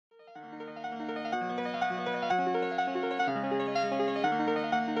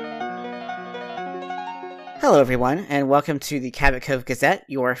Hello, everyone, and welcome to the Cabot Cove Gazette,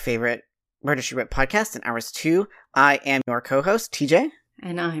 your favorite Murder, She Wrote podcast in Hours 2. I am your co-host, TJ.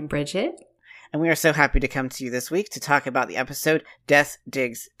 And I'm Bridget. And we are so happy to come to you this week to talk about the episode Death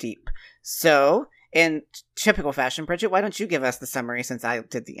Digs Deep. So, in typical fashion, Bridget, why don't you give us the summary since I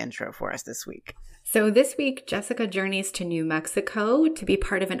did the intro for us this week? So this week, Jessica journeys to New Mexico to be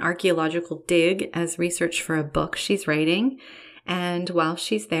part of an archaeological dig as research for a book she's writing. And while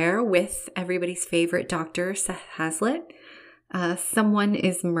she's there with everybody's favorite doctor, Seth Hazlitt, someone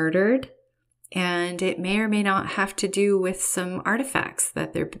is murdered, and it may or may not have to do with some artifacts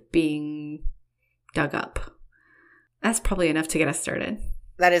that they're being dug up. That's probably enough to get us started.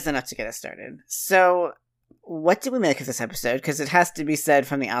 That is enough to get us started. So, what do we make of this episode? Because it has to be said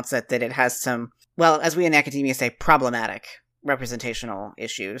from the outset that it has some, well, as we in academia say, problematic representational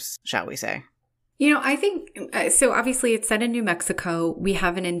issues, shall we say. You know, I think, so obviously it's set in New Mexico. We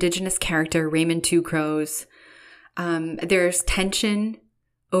have an indigenous character, Raymond Two Crows. There's tension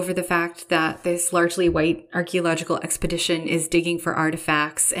over the fact that this largely white archaeological expedition is digging for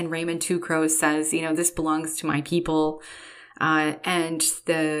artifacts. And Raymond Two Crows says, you know, this belongs to my people. And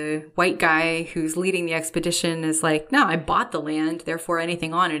the white guy who's leading the expedition is like, no, I bought the land, therefore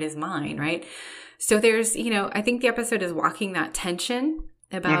anything on it is mine, right? So there's, you know, I think the episode is walking that tension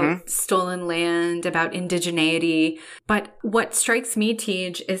about stolen land, about indigeneity. But what strikes me,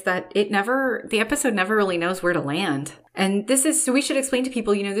 Tej, is that the episode never really knows where to land. And so we should explain to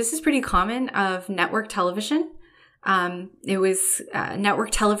people, you know, this is pretty common of network television.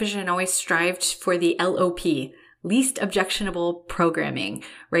 Network television always strived for the LOP, least objectionable programming,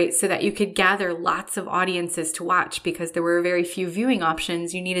 right? So that you could gather lots of audiences to watch because there were very few viewing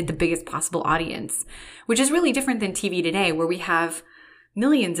options. You needed the biggest possible audience, which is really different than TV today, where we have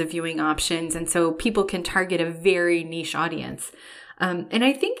millions of viewing options. And so people can target a very niche audience. And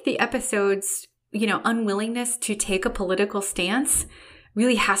I think the episode's, you know, unwillingness to take a political stance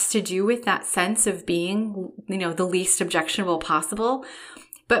really has to do with that sense of being, you know, the least objectionable possible.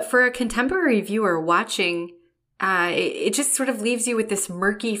 But for a contemporary viewer watching, it just sort of leaves you with this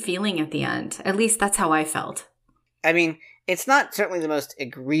murky feeling at the end. At least that's how I felt. I mean, it's not certainly the most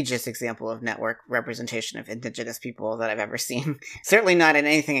egregious example of network representation of indigenous people that I've ever seen. Certainly not in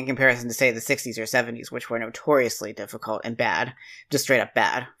anything in comparison to, say, the 60s or 70s, which were notoriously difficult and bad, just straight up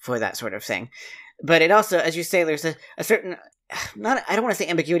bad for that sort of thing. But it also, as you say, there's a certain, I don't want to say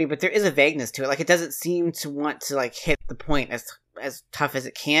ambiguity, but there is a vagueness to it. Like, it doesn't seem to want to, like, hit the point as tough as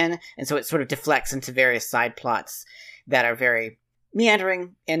it can, and so it sort of deflects into various side plots that are very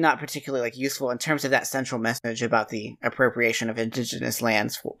meandering and not particularly like useful in terms of that central message about the appropriation of indigenous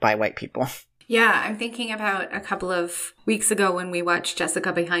lands by white people. Yeah, I'm thinking about a couple of weeks ago when we watched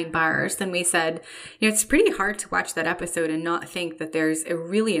Jessica Behind Bars, and we said, you know, it's pretty hard to watch that episode and not think that there's a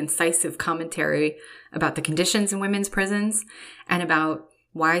really incisive commentary about the conditions in women's prisons and about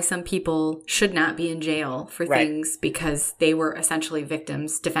why some people should not be in jail for things because they were essentially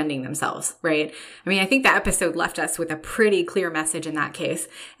victims defending themselves, right? I mean, I think that episode left us with a pretty clear message in that case.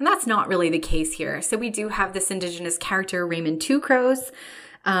 And that's not really the case here. So we do have this indigenous character, Raymond Two Crows.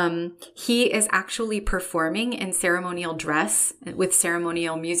 He is actually performing in ceremonial dress with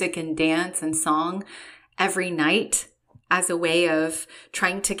ceremonial music and dance and song every night as a way of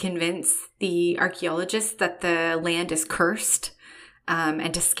trying to convince the archaeologists that the land is cursed.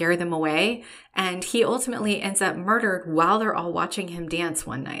 And to scare them away. And he ultimately ends up murdered while they're all watching him dance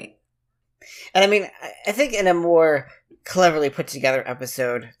one night. And I mean, I think in a more cleverly put together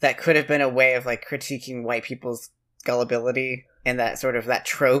episode, that could have been a way of like critiquing white people's gullibility and that sort of that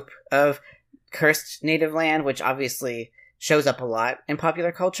trope of cursed native land, which obviously shows up a lot in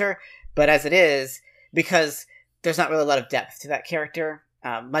popular culture. But as it is, because there's not really a lot of depth to that character,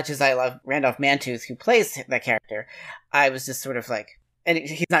 much as I love Randolph Mantooth, who plays that character, I was just sort of like, and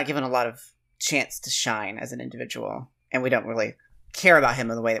he's not given a lot of chance to shine as an individual, and we don't really care about him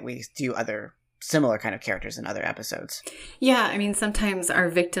in the way that we do other similar kind of characters in other episodes. Yeah, I mean, sometimes our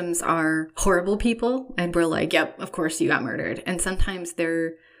victims are horrible people, and we're like, yep, of course you got murdered. And sometimes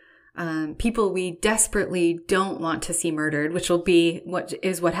they're people we desperately don't want to see murdered, which will be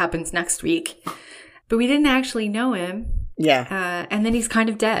what happens next week. But we didn't actually know him. Yeah. And then he's kind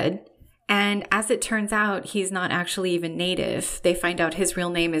of dead. And as it turns out, he's not actually even native. They find out his real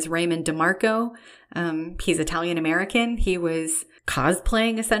name is Raymond DeMarco. He's Italian-American. He was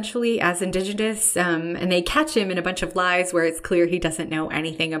cosplaying essentially as indigenous. And they catch him in a bunch of lies where it's clear he doesn't know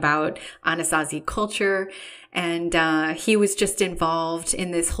anything about Anasazi culture. And he was just involved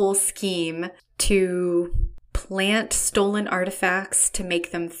in this whole scheme to plant stolen artifacts to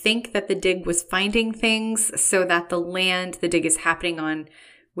make them think that the dig was finding things so that the land the dig is happening on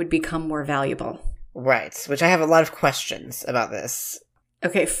would become more valuable. Right, which I have a lot of questions about this.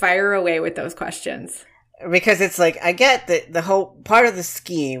 Okay, fire away with those questions. Because it's like, I get that the whole part of the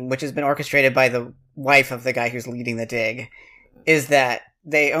scheme, which has been orchestrated by the wife of the guy who's leading the dig, is that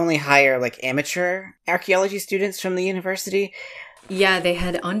they only hire, like, amateur archaeology students from the university. Yeah, they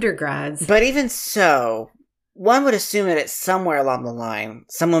had undergrads. But even so, one would assume that it's somewhere along the line,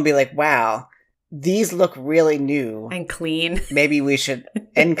 someone would be like, wow, these look really new. And clean. Maybe we should,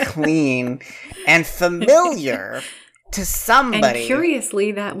 and clean, and familiar to somebody. And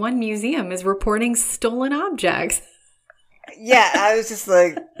curiously, that one museum is reporting stolen objects. Yeah, I was just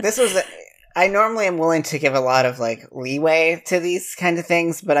like, I normally am willing to give a lot of, like, leeway to these kind of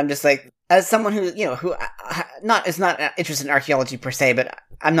things, but I'm just like, as someone who, who is not interested in archaeology per se, but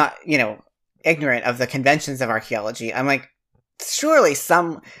I'm not, ignorant of the conventions of archaeology, I'm like, surely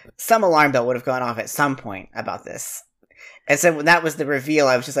some alarm bell would have gone off at some point about this. And so when that was the reveal,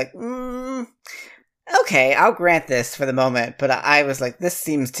 I was just like, okay, I'll grant this for the moment, but I was like, this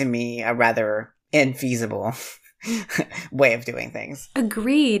seems to me a rather infeasible way of doing things.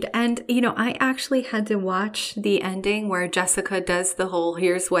 Agreed. And, I actually had to watch the ending where Jessica does the whole,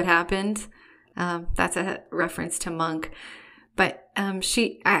 here's what happened. That's a reference to Monk. But I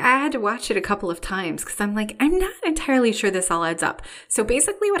had to watch it a couple of times because I'm like, I'm not entirely sure this all adds up. So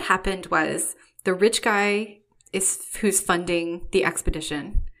basically what happened was the rich guy who's funding the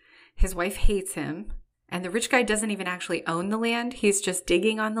expedition. His wife hates him. And the rich guy doesn't even actually own the land. He's just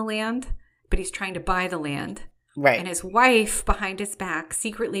digging on the land, but he's trying to buy the land. Right. And his wife, behind his back,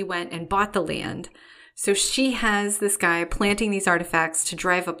 secretly went and bought the land. So she has this guy planting these artifacts to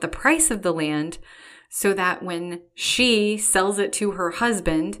drive up the price of the land so that when she sells it to her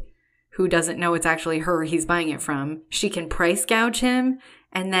husband, who doesn't know it's actually her he's buying it from, she can price gouge him.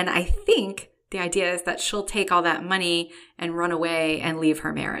 And then I think the idea is that she'll take all that money and run away and leave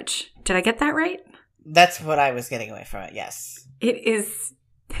her marriage. Did I get that right? That's what I was getting away from it, yes. It is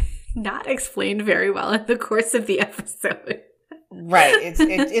not explained very well in the course of the episode. Right.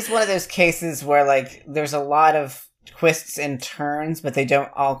 It's one of those cases where, like, there's a lot of twists and turns, but they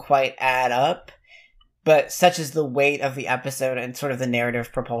don't all quite add up. But such is the weight of the episode and sort of the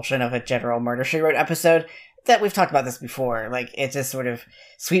narrative propulsion of a general Murder, She Wrote episode that we've talked about this before. Like, it just sort of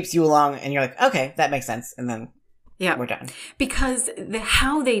sweeps you along and you're like, okay, that makes sense. And then we're done. Because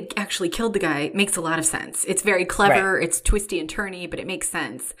how they actually killed the guy makes a lot of sense. It's very clever. Right. It's twisty and turny, but it makes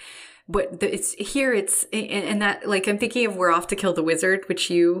sense. But and that, like, I'm thinking of We're Off to Kill the Wizard, which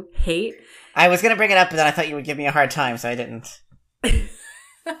you hate. I was going to bring it up, but then I thought you would give me a hard time, so I didn't.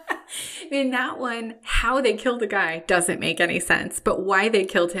 In that one, how they killed the guy doesn't make any sense, but why they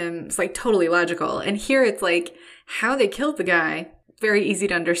killed him is, like, totally logical. And here it's like, how they killed the guy, very easy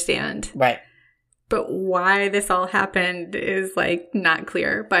to understand. Right. But why this all happened is, like, not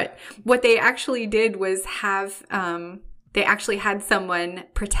clear. But what they actually did was have, they actually had someone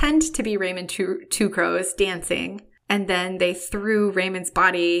pretend to be Raymond Two Crows dancing. And then they threw Raymond's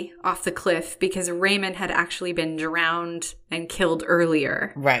body off the cliff because Raymond had actually been drowned and killed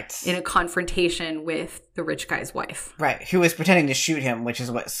earlier. Right. In a confrontation with the rich guy's wife. Right. Who was pretending to shoot him, which is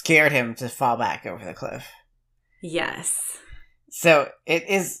what scared him to fall back over the cliff. Yes. So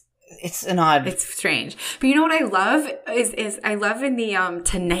it's an odd... It's strange. But you know what I love is I love in the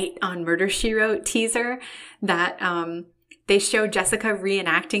Tonight on Murder, She Wrote teaser that they show Jessica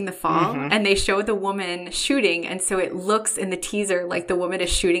reenacting the fall and they show the woman shooting. And so it looks in the teaser like the woman is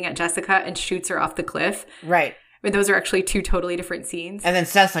shooting at Jessica and shoots her off the cliff. Right. But those are actually two totally different scenes. And then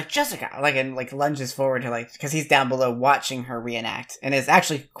Seth's like, Jessica, and lunges forward to, like, because he's down below watching her reenact and is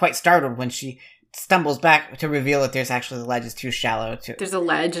actually quite startled when she stumbles back to reveal that there's actually the ledge is too shallow. There's a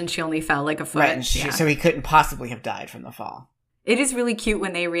ledge and she only fell like a foot. Right, and so he couldn't possibly have died from the fall. It is really cute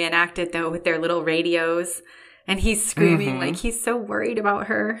when they reenact it, though, with their little radios. And he's screaming like he's so worried about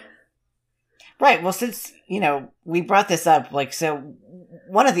her. Right. Well, since, we brought this up, like, so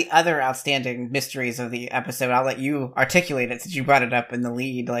one of the other outstanding mysteries of the episode, I'll let you articulate it since you brought it up in the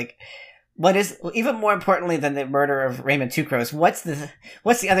lead. Like, what is, even more importantly than the murder of Raymond Two Crows, what's the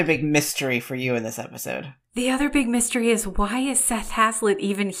other big mystery for you in this episode? The other big mystery is, why is Seth Haslett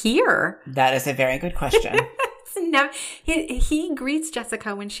even here? That is a very good question. He greets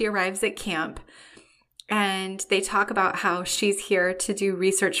Jessica when she arrives at camp. And they talk about how she's here to do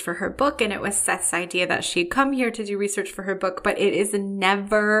research for her book. And it was Seth's idea that she'd come here to do research for her book. But it is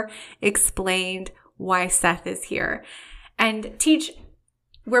never explained why Seth is here. And Teach,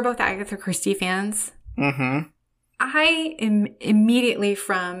 we're both Agatha Christie fans. I am immediately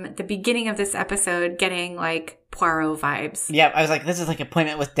from the beginning of this episode getting, like, Poirot vibes. Yeah, I was like, this is like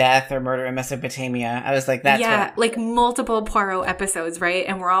Appointment with Death or Murder in Mesopotamia. I was like, that's like multiple Poirot episodes, right?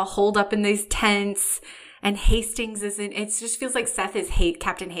 And we're all holed up in these tents, and Hastings isn't. It just feels like Seth is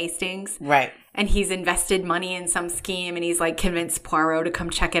Captain Hastings, right? And he's invested money in some scheme, and he's like convinced Poirot to come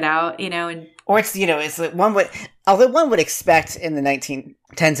check it out, and or it's it's like although one would expect in the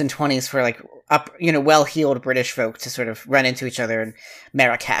 1910s and 20s for like well-heeled British folk to sort of run into each other in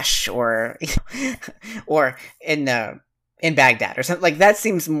Marrakesh or or in Baghdad or something like that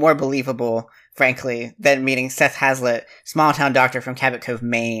seems more believable, frankly, than meeting Seth Hazlitt, small town doctor from Cabot Cove,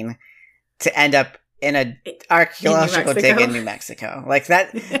 Maine, to end up in an archaeological dig in New Mexico. Like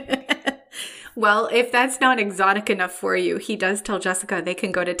that. Well, if that's not exotic enough for you, he does tell Jessica they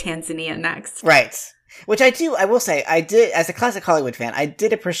can go to Tanzania next. Right. Which I will say, I did, as a classic Hollywood fan, I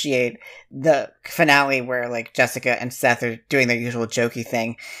did appreciate the finale where, like, Jessica and Seth are doing their usual jokey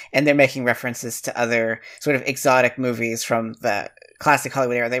thing, and they're making references to other sort of exotic movies from the classic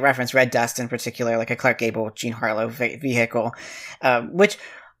Hollywood era. They reference Red Dust in particular, like a Clark Gable, Jean Harlow vehicle, which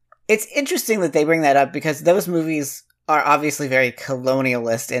it's interesting that they bring that up because those movies are obviously very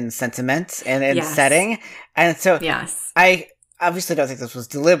colonialist in sentiment and in setting. And so I obviously don't think this was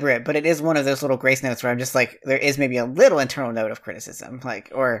deliberate, but it is one of those little grace notes where I'm just like, there is maybe a little internal note of criticism,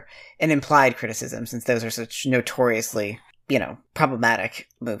 like, or an implied criticism, since those are such notoriously, problematic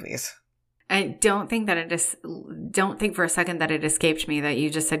movies. I don't think for a second that it escaped me that you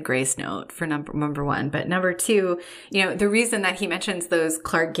just said grace note for number one. But number two, the reason that he mentions those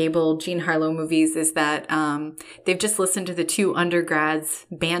Clark Gable, Jean Harlow movies is that they've just listened to the two undergrads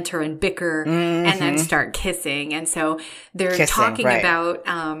banter and bicker and then start kissing. And so they're talking about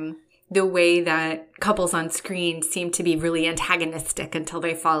the way that couples on screen seem to be really antagonistic until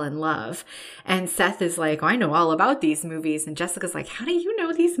they fall in love. And Seth is like, I know all about these movies. And Jessica's like, how do you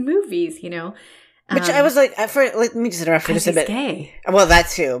know these movies, Which I was like, let me just interrupt for just a bit. Gay. Well, that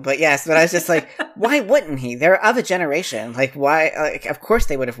too, but yes, but I was just like, why wouldn't he? They're of a generation. Like, why? Like, of course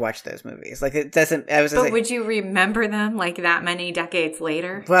they would have watched those movies. Like, it doesn't. But would you remember them like that many decades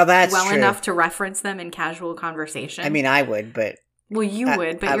later? Well, that's true. Enough to reference them in casual conversation. I mean, I would, but. Well, you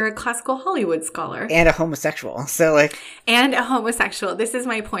would, but you're a classical Hollywood scholar. And a homosexual, so like... And a homosexual. This is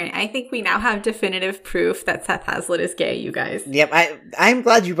my point. I think we now have definitive proof that Seth Hazlitt is gay, you guys. Yep, I'm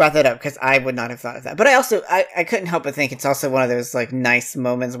glad you brought that up, because I would not have thought of that. But I also, I couldn't help but think it's also one of those, like, nice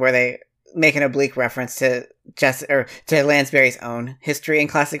moments where they make an oblique reference to to Lansbury's own history in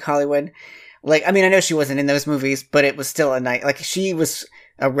classic Hollywood. Like, I mean, I know she wasn't in those movies, but it was still a nice... Like, she was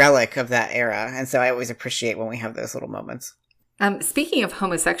a relic of that era, and so I always appreciate when we have those little moments. Speaking of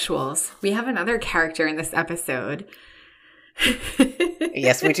homosexuals, we have another character in this episode.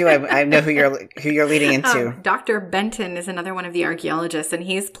 Yes, we do. I know who you're leading into. Dr. Benton is another one of the archaeologists, and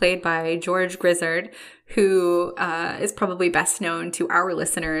he's played by George Grizzard, who is probably best known to our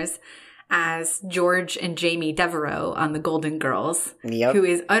listeners as George and Jamie Devereaux on The Golden Girls, who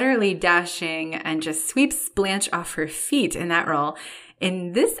is utterly dashing and just sweeps Blanche off her feet in that role.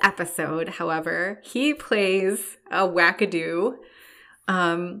 In this episode, however, he plays a wackadoo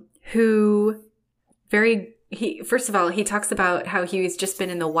who first of all, he talks about how he's just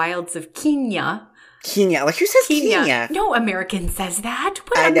been in the wilds of Kenya. Kenya? Like, who says Kenya? No American says that.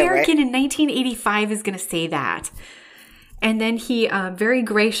 What American in 1985 is going to say that? And then he very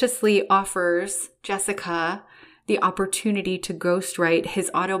graciously offers Jessica the opportunity to ghostwrite his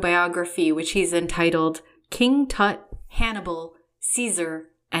autobiography, which he's entitled King Tut, Hannibal, Caesar,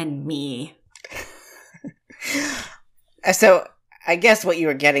 and Me. So I guess what you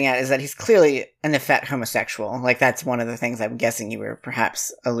were getting at is that he's clearly an effete homosexual. Like, that's one of the things I'm guessing you were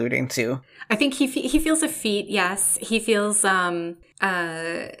perhaps alluding to. I think he feels effete, yes. He feels, I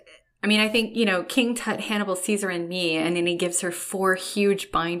think, King Tut, Hannibal, Caesar, and Me, and then he gives her 4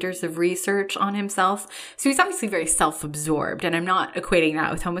 huge binders of research on himself. So he's obviously very self-absorbed, and I'm not equating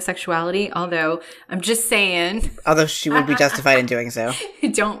that with homosexuality, although I'm just saying... Although she would be justified in doing so.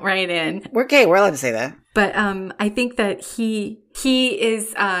 Don't write in. We're gay, we're allowed to say that. But I think that he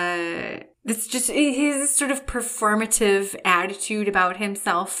is... It's just his sort of performative attitude about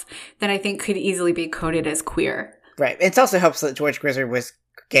himself that I think could easily be coded as queer. Right. It also helps that George Grizzard was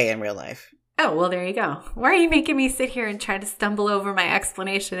gay in real life. Oh, well, there you go. Why are you making me sit here and try to stumble over my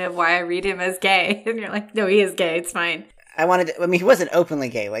explanation of why I read him as gay? And you're like, no, he is gay. It's fine. He wasn't openly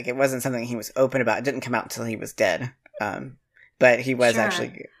gay. Like, it wasn't something he was open about. It didn't come out until he was dead. But he was actually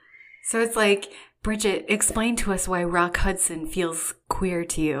gay. So it's like, Bridget, explain to us why Rock Hudson feels queer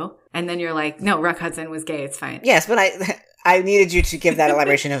to you. And then you're like, no, Rock Hudson was gay. It's fine. Yes, but I needed you to give that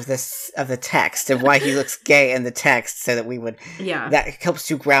elaboration of the text, of why he looks gay in the text, so that we would... Yeah. That helps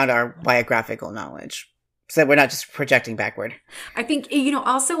to ground our biographical knowledge. So that we're not just projecting backward. I think,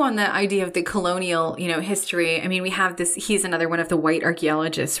 also on the idea of the colonial, history, I mean, we have this, he's another one of the white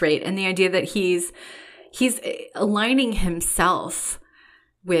archaeologists, right? And the idea that he's aligning himself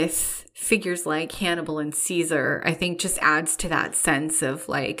with figures like Hannibal and Caesar, I think just adds to that sense of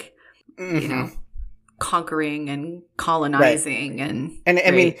like, conquering and colonizing. Right. And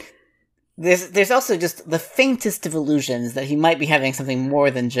I mean, there's also just the faintest of illusions that he might be having something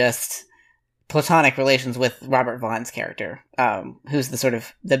more than just platonic relations with Robert Vaughn's character, who's the sort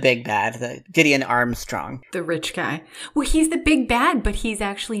of the big bad, the Gideon Armstrong. The rich guy. Well, he's the big bad, but he's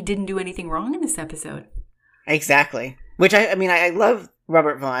actually didn't do anything wrong in this episode. Exactly. Which, I love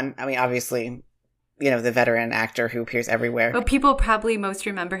Robert Vaughn. I mean, obviously, the veteran actor who appears everywhere. Well, people probably most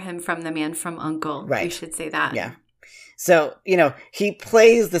remember him from The Man from U.N.C.L.E. Right. We should say that. Yeah. So, he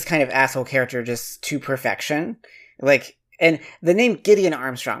plays this kind of asshole character just to perfection. Like, and the name Gideon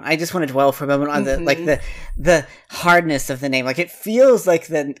Armstrong, I just want to dwell for a moment on the hardness of the name. Like, it feels like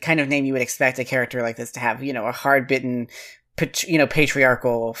the kind of name you would expect a character like this to have, a hard-bitten,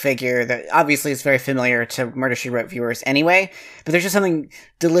 patriarchal figure that obviously is very familiar to Murder, She Wrote viewers anyway. But there's just something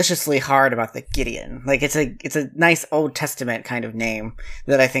deliciously hard about the Gideon. Like, it's a nice Old Testament kind of name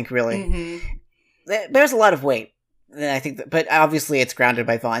that I think really there's a lot of weight. I think, but obviously it's grounded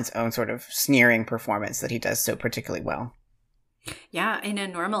by Vaughn's own sort of sneering performance that he does so particularly well. Yeah, in a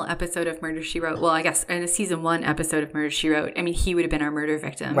normal episode of Murder, She Wrote, well, I guess in a season 1 episode of Murder, She Wrote, I mean, he would have been our murder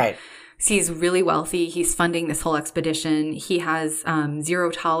victim. Right. So he's really wealthy. He's funding this whole expedition. He has zero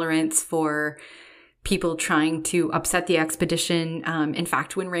tolerance for people trying to upset the expedition. In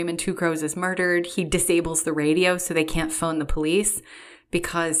fact, when Raymond Two Crows is murdered, he disables the radio so they can't phone the police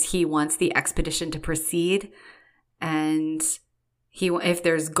because he wants the expedition to proceed. And if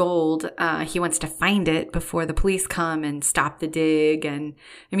there's gold, he wants to find it before the police come and stop the dig. And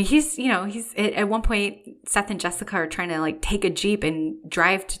I mean, he's at one point, Seth and Jessica are trying to like take a Jeep and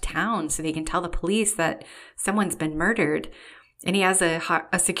drive to town so they can tell the police that someone's been murdered. And he has a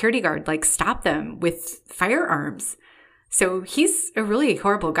security guard like stop them with firearms. So he's a really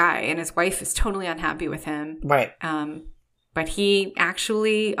horrible guy, and his wife is totally unhappy with him. Right. But he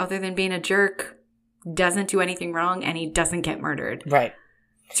actually, other than being a jerk, doesn't do anything wrong, and he doesn't get murdered. Right.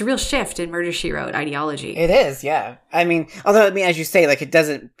 It's a real shift in Murder, She Wrote ideology. It is, yeah. I mean, although, as you say, like, it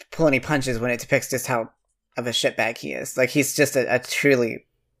doesn't pull any punches when it depicts just how of a shitbag he is. Like, he's just a truly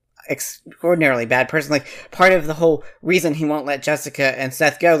extraordinarily bad person. Like, part of the whole reason he won't let Jessica and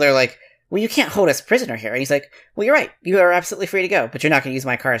Seth go, they're like, well, you can't hold us prisoner here. And he's like, well, you're right. You are absolutely free to go, but you're not going to use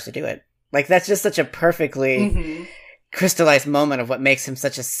my cars to do it. Like, that's just such a perfectly crystallized moment of what makes him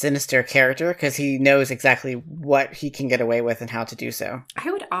such a sinister character, because he knows exactly what he can get away with and how to do so. I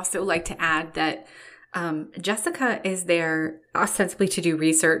would also like to add that Jessica is there ostensibly to do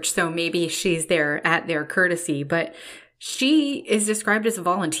research, so maybe she's there at their courtesy, but she is described as a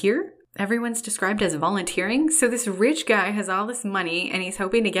volunteer. Everyone's described as volunteering. So this rich guy has all this money, and he's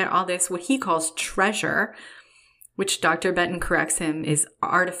hoping to get all this, what he calls treasure, which Dr. Benton corrects him is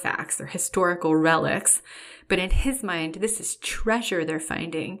artifacts or historical relics. But in his mind, this is treasure they're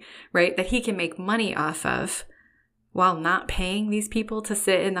finding, right? That he can make money off of while not paying these people to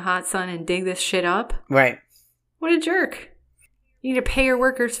sit in the hot sun and dig this shit up. Right. What a jerk. You need to pay your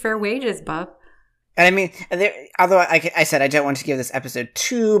workers fair wages, bub. And I mean, although I said I don't want to give this episode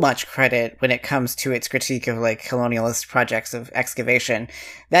too much credit when it comes to its critique of like colonialist projects of excavation,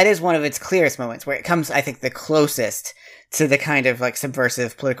 that is one of its clearest moments where it comes, I think, the closest to the kind of like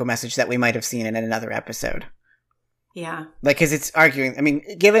subversive political message that we might have seen in another episode. Yeah. Like, because it's arguing, I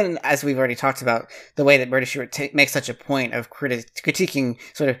mean, given, as we've already talked about, the way that Murder, She Wrote makes such a point of critiquing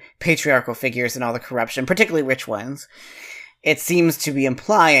sort of patriarchal figures and all the corruption, particularly rich ones, it seems to be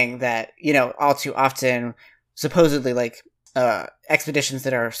implying that, all too often, supposedly, like, expeditions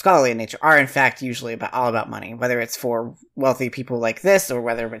that are scholarly in nature are, in fact, usually all about money, whether it's for wealthy people like this, or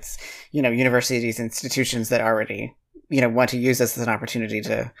whether it's, universities, institutions that already, want to use this as an opportunity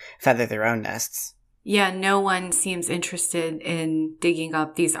to feather their own nests. Yeah, no one seems interested in digging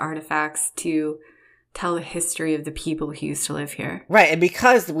up these artifacts to tell the history of the people who used to live here. Right, and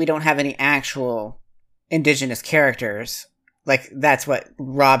because we don't have any actual indigenous characters, like, that's what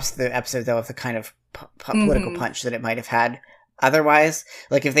robs the episode, though, of the kind of political punch that it might have had otherwise.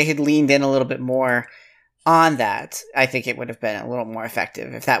 Like, if they had leaned in a little bit more on that, I think it would have been a little more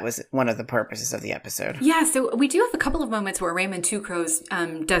effective if that was one of the purposes of the episode. Yeah, so we do have a couple of moments where Raymond Two Crows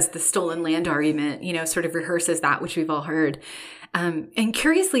does the stolen land argument, sort of rehearses that, which we've all heard. And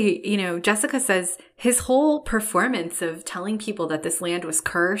curiously, Jessica says his whole performance of telling people that this land was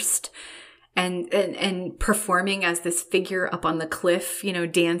cursed and performing as this figure up on the cliff,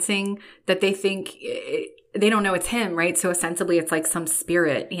 dancing, that they think they don't know it's him, right? So ostensibly it's like some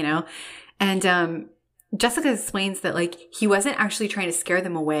spirit, And Jessica explains that like he wasn't actually trying to scare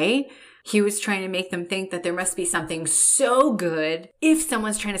them away. He was trying to make them think that there must be something so good. If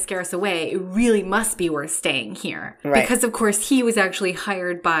someone's trying to scare us away, it really must be worth staying here. Right. Because, of course, he was actually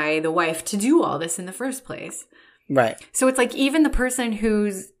hired by the wife to do all this in the first place. Right. So it's like even the person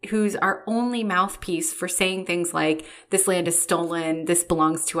who's our only mouthpiece for saying things like, this land is stolen, this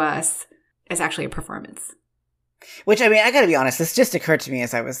belongs to us, is actually a performance. Which, I mean, I gotta be honest, this just occurred to me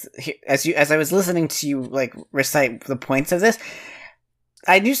as I was listening to you, like, recite the points of this.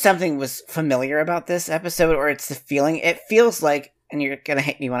 I knew something was familiar about this episode, or it's the feeling. It feels like, and you're gonna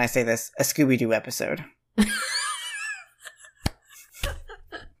hate me when I say this, a Scooby-Doo episode.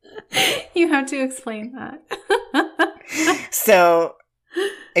 You have to explain that. So,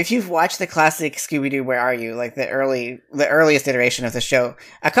 if you've watched the classic Scooby-Doo, Where Are You? Like the earliest iteration of the show,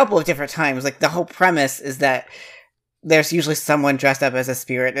 a couple of different times, like the whole premise is that there's usually someone dressed up as a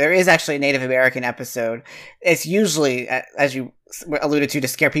spirit. There is actually a Native American episode. It's usually, as you alluded to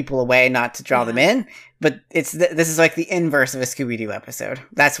scare people away, not to draw them in. But this is like the inverse of a Scooby-Doo episode.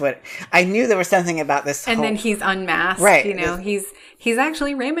 That's what I knew. There was something about this. And then he's unmasked. Right. He's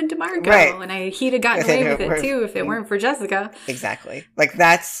actually Raymond DeMarco. Right. And he'd have gotten away with it too if it weren't for Jessica. Exactly. Like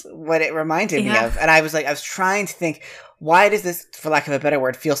that's what it reminded me of. And I was trying to think, why does this, for lack of a better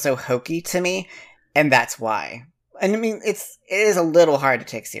word, feel so hokey to me? And that's why. And I mean, it is a little hard to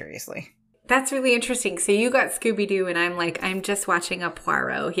take seriously. That's really interesting. So you got Scooby-Doo and I'm just watching a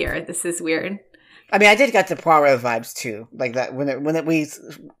Poirot here. This is weird. I mean, I did get the Poirot vibes too. Like that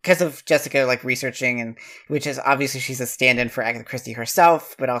because of Jessica like researching, and which is obviously she's a stand-in for Agatha Christie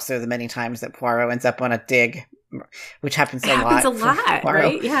herself, but also the many times that Poirot ends up on a dig, which happens a lot. Happens a lot,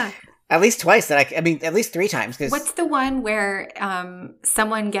 right? Yeah. At least twice at least 3 times. What's the one where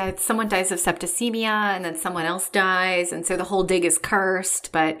someone dies of septicemia and then someone else dies, and so the whole dig is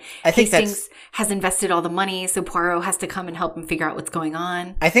cursed, but Hastings has invested all the money, so Poirot has to come and help him figure out what's going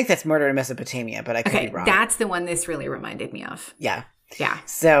on. I think that's Murder in Mesopotamia, but I could be wrong. That's the one this really reminded me of. Yeah. Yeah.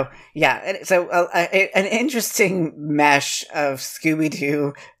 So, yeah. So an interesting mesh of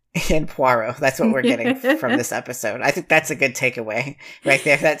Scooby-Doo and Poirot. That's what we're getting from this episode. I think that's a good takeaway right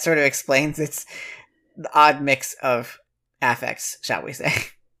there. That sort of explains its odd mix of affects, shall we say.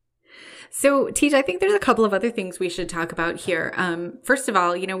 So, Tej, I think there's a couple of other things we should talk about here. First of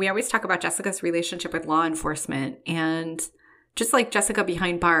all, we always talk about Jessica's relationship with law enforcement, and just like Jessica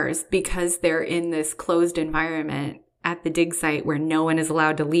behind bars, because they're in this closed environment at the dig site where no one is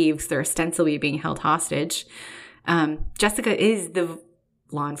allowed to leave, because they're ostensibly being held hostage. Jessica is the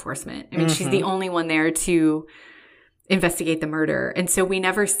law enforcement. I mean, she's the only one there to investigate the murder. And so we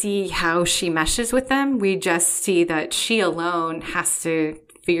never see how she meshes with them. We just see that she alone has to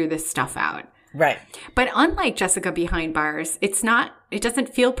figure this stuff out. Right. But unlike Jessica behind bars, it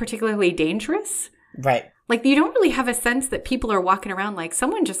doesn't feel particularly dangerous. Right. Like you don't really have a sense that people are walking around like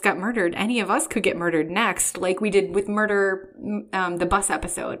someone just got murdered. Any of us could get murdered next, like we did with Murder, the bus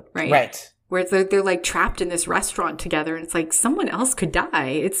episode, right? Right. Where they're like trapped in this restaurant together and it's like someone else could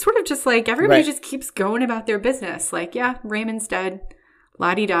die. It's sort of just like everybody just keeps going about their business. Like, yeah, Raymond's dead.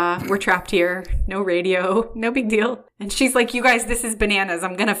 La-di-da. We're trapped here. No radio. No big deal. And she's like, you guys, this is bananas.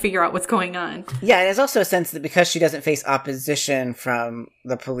 I'm going to figure out what's going on. Yeah, and there's also a sense that because she doesn't face opposition from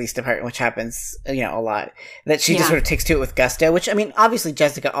the police department, which happens, a lot, that she just sort of takes to it with gusto, which, I mean, obviously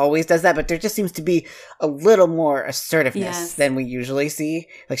Jessica always does that, but there just seems to be a little more assertiveness than we usually see.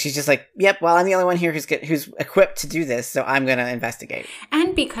 Like, she's just like, yep, well, I'm the only one here who's equipped to do this, so I'm going to investigate.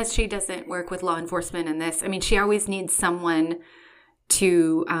 And because she doesn't work with law enforcement in this, I mean, she always needs someone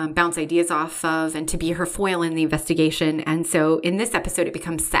to bounce ideas off of and to be her foil in the investigation. And so in this episode, it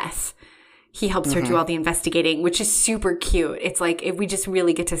becomes Seth. He helps her do all the investigating, which is super cute. It's like we just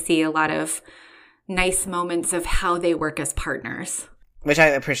really get to see a lot of nice moments of how they work as partners. Which I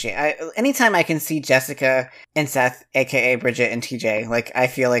appreciate. Anytime I can see Jessica and Seth, a.k.a. Bridget and TJ, like, I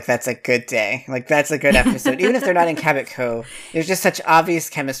feel like that's a good day. Like, that's a good episode. Even if they're not in Cabot Cove, there's just such obvious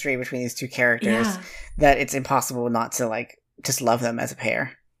chemistry between these two characters that it's impossible not to, like, just love them as a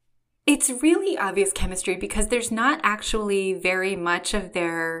pair. It's really obvious chemistry because there's not actually very much of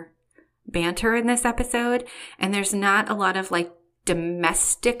their banter in this episode. And there's not a lot of like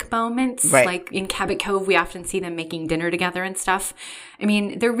domestic moments. Right. Like in Cabot Cove, we often see them making dinner together and stuff. I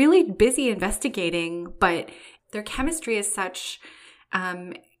mean, they're really busy investigating, but their chemistry is such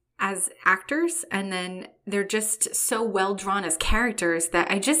as actors, and then they're just so well drawn as characters that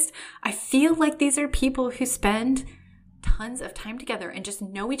I feel like these are people who spend tons of time together and just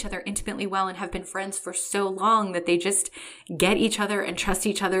know each other intimately well and have been friends for so long that they just get each other and trust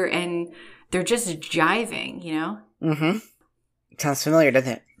each other and they're just jiving, you know? Mm-hmm. Sounds familiar,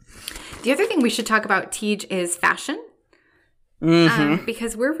 doesn't it? The other thing we should talk about, Tej, is fashion. Mm-hmm.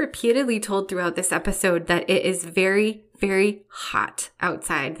 Because we're repeatedly told throughout this episode that it is very, very hot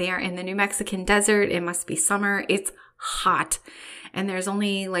outside. They are in the New Mexican desert. It must be summer. It's hot. And there's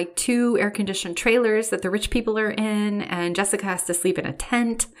only like 2 air-conditioned trailers that the rich people are in, and Jessica has to sleep in a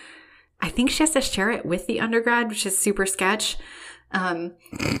tent. I think she has to share it with the undergrad, which is super sketch.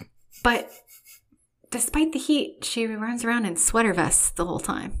 But despite the heat, she runs around in sweater vests the whole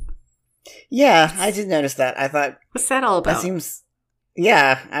time. Yeah, I did notice that. I thought, what's that all about? That seems...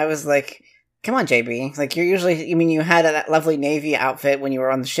 Yeah, I was like, come on, JB. Like, you're usually... I mean, you had that lovely Navy outfit when you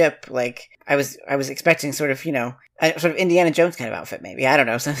were on the ship. Like, I was expecting sort of, you know, a sort of Indiana Jones kind of outfit, maybe. I don't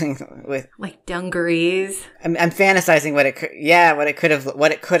know, something with... Like dungarees. I'm fantasizing what it could... Yeah, what it could have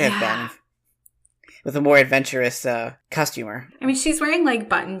been. With a more adventurous costumer. I mean, she's wearing, like,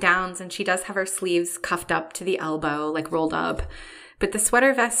 button-downs, and she does have her sleeves cuffed up to the elbow, like, rolled up. But the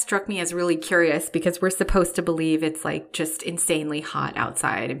sweater vest struck me as really curious because we're supposed to believe it's, like, just insanely hot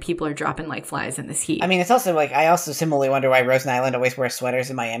outside and people are dropping like flies in this heat. I mean, it's also, like, I also similarly wonder why Rose Island always wears sweaters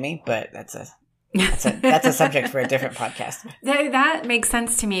in Miami, but that's a subject for a different podcast. That makes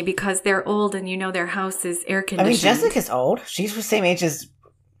sense to me because they're old and, you know, their house is air-conditioned. I mean, Jessica's old. She's the same age as...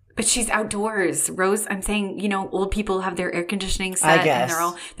 But she's outdoors. Rose, I'm saying, you know, old people have their air conditioning set. I guess.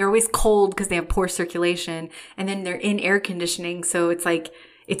 And they're always cold because they have poor circulation. And then they're in air conditioning. So it's like,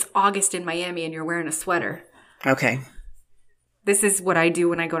 it's August in Miami and you're wearing a sweater. Okay. This is what I do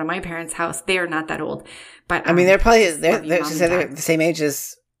when I go to my parents' house. They are not that old. But I mean, they're the same age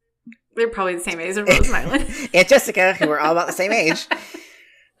as... They're probably the same age as Rose Island. Aunt Jessica, who are all about the same age.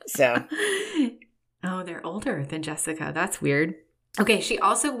 So. Oh, they're older than Jessica. That's weird. Okay, she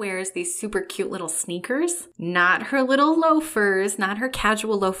also wears these super cute little sneakers. Not her little loafers, not her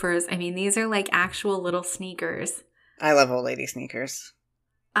casual loafers. I mean, these are like actual little sneakers. I love old lady sneakers.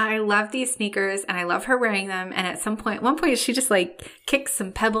 I love these sneakers and I love her wearing them. And at one point, she just like kicks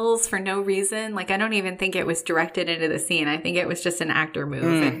some pebbles for no reason. Like, I don't even think it was directed into the scene. I think it was just an actor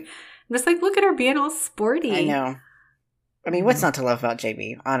move. And I'm just like, look at her being all sporty. I know. I mean, what's not to love about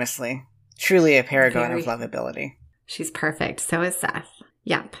JB, honestly? Truly a paragon of lovability. She's perfect. So is Seth.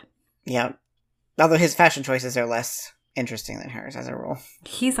 Yep. Yep. Although his fashion choices are less interesting than hers as a rule.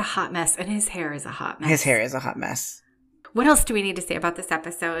 He's a hot mess, and his hair is a hot mess. His hair is a hot mess. What else do we need to say about this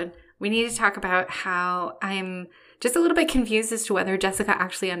episode? We need to talk about how I'm just a little bit confused as to whether Jessica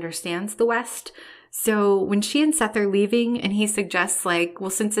actually understands the West. So when she and Seth are leaving, and he suggests, like, well,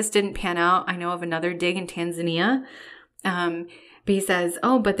 since this didn't pan out, I know of another dig in Tanzania. But he says,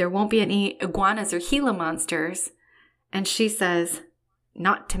 oh, but there won't be any iguanas or Gila monsters. And she says,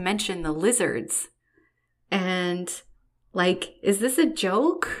 not to mention the lizards. And, like, is this a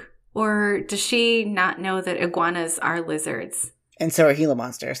joke? Or does she not know that iguanas are lizards? And so are Gila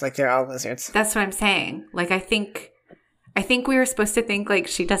monsters. Like, they're all lizards. That's what I'm saying. Like, I think we were supposed to think, like,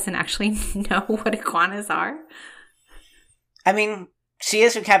 she doesn't actually know what iguanas are. I mean, she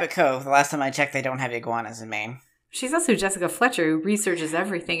is from Cabot Cove. The last time I checked, they don't have iguanas in Maine. She's also Jessica Fletcher, who researches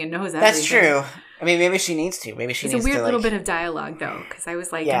everything and knows everything. That's true. I mean, maybe she needs to. Maybe she needs to. It's a weird little bit of dialogue, though, because I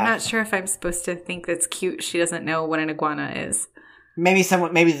was like, I'm not sure if I'm supposed to think that's cute. She doesn't know what an iguana is. Maybe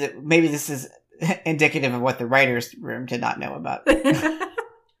this is indicative of what the writers' room did not know about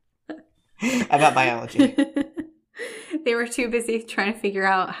about biology. They were too busy trying to figure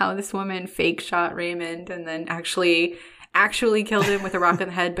out how this woman fake shot Raymond and then actually killed him with a rock in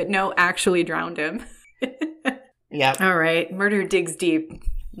the head, but no, actually drowned him. Yeah. All right. Murder digs deep.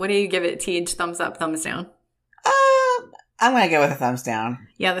 What do you give it, Tej? Thumbs up, thumbs down? I'm going to go with a thumbs down.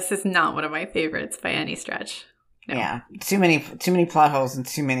 Yeah, this is not one of my favorites by any stretch. No. Yeah. Too many plot holes and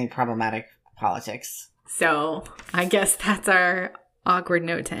too many problematic politics. So I guess that's our awkward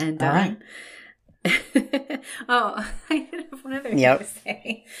note to end on. Right. Oh, I did have one other thing to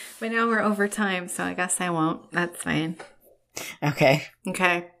say. But now we're over time, so I guess I won't. That's fine. Okay.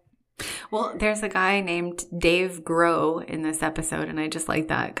 Well, there's a guy named Dave Grohl in this episode, and I just like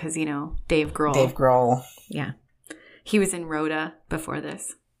that because, you know, Dave Grohl. Dave Grohl. Yeah. He was in Rhoda before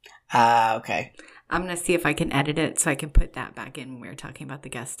this. Okay. I'm going to see if I can edit it so I can put that back in when we were talking about the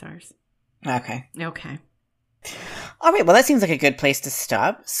guest stars. Okay. All right. Well, that seems like a good place to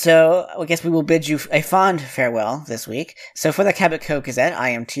stop. So I guess we will bid you a fond farewell this week. So for the Cabot Cove Gazette, I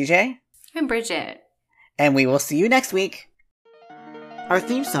am TJ. I'm Bridget. And we will see you next week. Our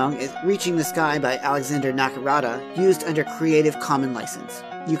theme song is Reaching the Sky by Alexander Nakarada, used under Creative Commons license.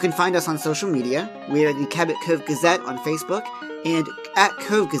 You can find us on social media. We are the Cabot Cove Gazette on Facebook and at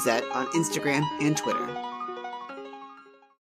Cove Gazette on Instagram and Twitter.